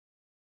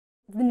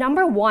The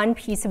number one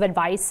piece of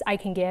advice I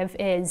can give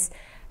is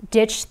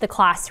ditch the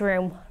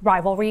classroom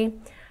rivalry.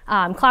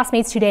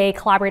 Classmates today,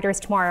 collaborators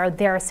tomorrow,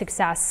 their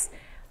success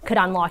could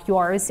unlock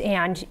yours,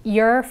 and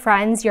your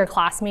friends, your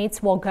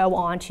classmates will go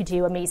on to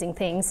do amazing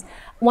things.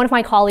 One of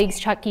my colleagues,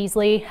 Chuck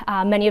Geesley,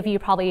 many of you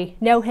probably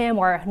know him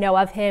or know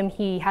of him.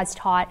 He has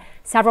taught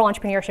several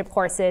entrepreneurship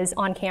courses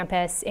on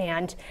campus,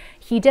 and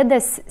he did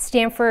this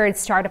Stanford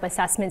startup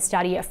assessment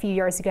study a few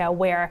years ago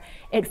where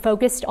it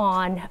focused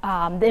on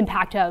the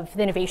impact of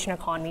the innovation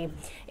economy.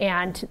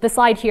 And the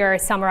slide here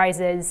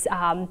summarizes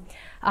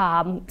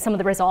some of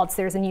the results.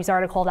 There's a news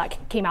article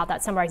that came out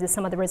that summarizes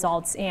some of the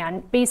results,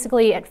 and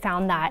basically it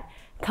found that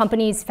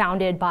companies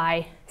founded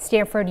by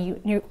Stanford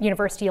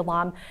University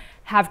alum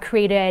have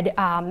created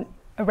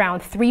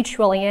around $3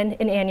 trillion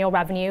in annual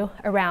revenue,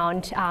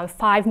 around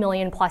 5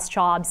 million plus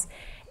jobs,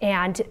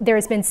 and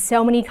there's been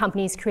so many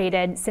companies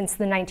created since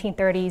the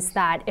 1930s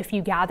that if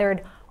you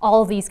gathered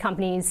all of these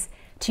companies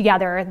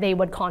together, they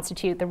would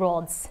constitute the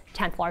world's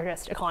 10th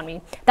largest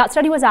economy. That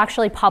study was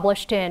actually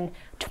published in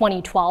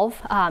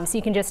 2012, so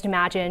you can just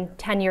imagine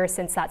 10 years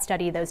since that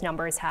study, those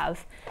numbers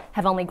have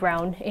only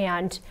grown.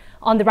 And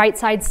on the right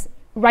side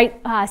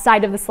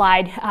of the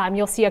slide,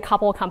 you'll see a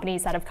couple of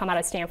companies that have come out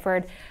of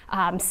Stanford,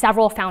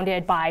 several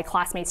founded by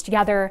classmates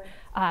together,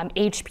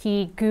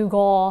 HP,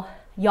 Google,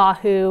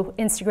 Yahoo,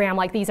 Instagram,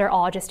 like these are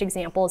all just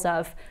examples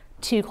of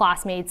two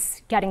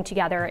classmates getting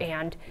together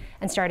and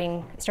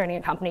starting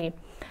a company.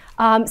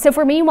 So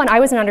for me, when I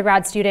was an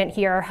undergrad student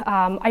here,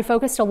 I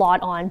focused a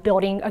lot on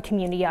building a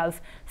community of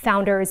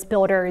founders,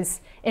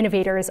 builders,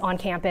 innovators on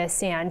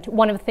campus. And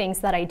one of the things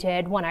that I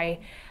did when I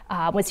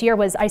was here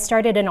was I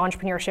started an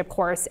entrepreneurship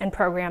course and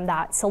program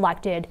that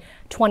selected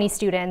 20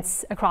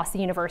 students across the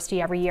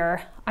university every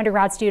year,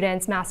 undergrad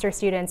students, master's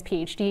students,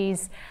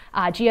 PhDs,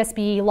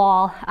 GSB,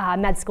 law,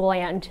 med school,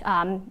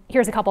 and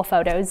here's a couple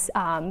photos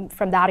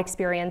from that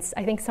experience.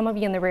 I think some of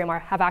you in the room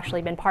have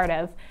actually been part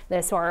of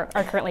this or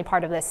are currently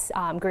part of this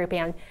group,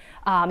 and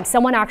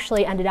someone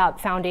actually ended up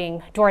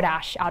founding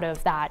DoorDash out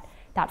of that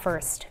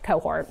first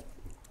cohort.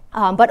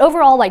 But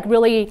overall, like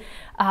really,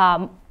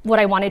 what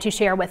I wanted to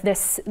share with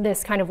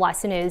this kind of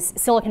lesson is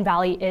Silicon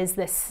Valley is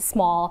this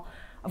small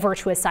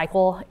virtuous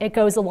cycle. It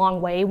goes a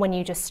long way when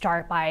you just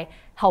start by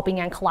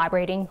helping and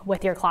collaborating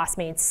with your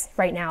classmates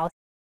right now.